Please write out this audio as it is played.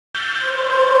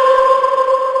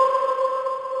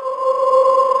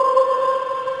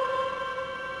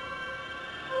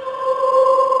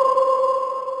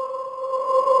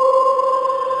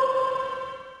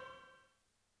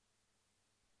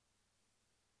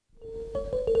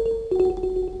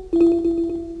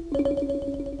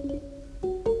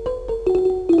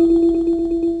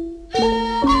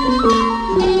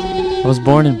was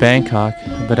born in Bangkok,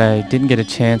 but I didn't get a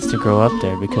chance to grow up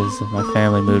there because my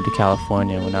family moved to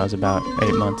California when I was about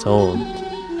 8 months old.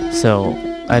 So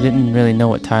I didn't really know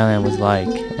what Thailand was like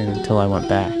until I went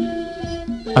back.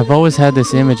 I've always had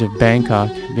this image of Bangkok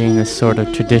being this sort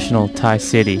of traditional Thai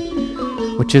city,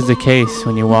 which is the case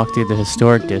when you walk through the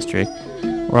historic district,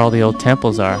 where all the old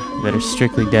temples are that are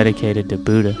strictly dedicated to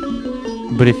Buddha.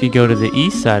 But if you go to the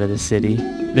east side of the city,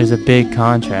 there's a big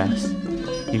contrast.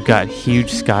 You've got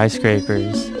huge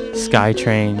skyscrapers, sky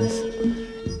trains,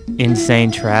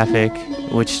 insane traffic,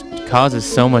 which causes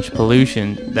so much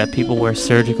pollution that people wear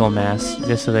surgical masks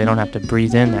just so they don't have to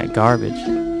breathe in that garbage.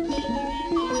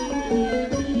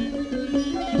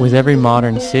 With every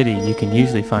modern city, you can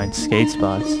usually find skate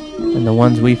spots, and the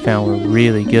ones we found were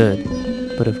really good.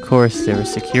 But of course, there were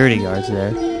security guards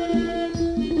there.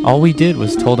 All we did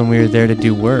was told them we were there to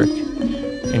do work,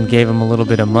 and gave them a little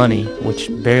bit of money, which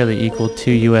barely equaled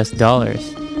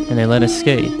 $2, and they let us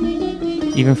skate,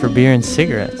 even for beer and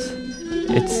cigarettes.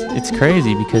 It's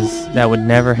crazy because that would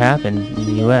never happen in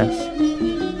the US.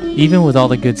 Even with all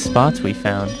the good spots we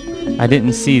found, I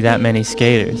didn't see that many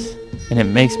skaters, and it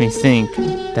makes me think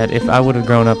that if I would have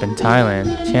grown up in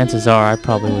Thailand, chances are I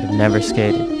probably would have never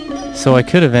skated. So I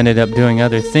could have ended up doing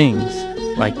other things,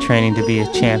 like training to be a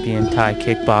champion Thai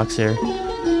kickboxer,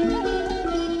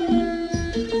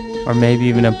 or maybe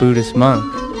even a Buddhist monk.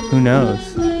 Who knows?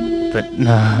 But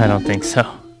no, I don't think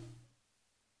so.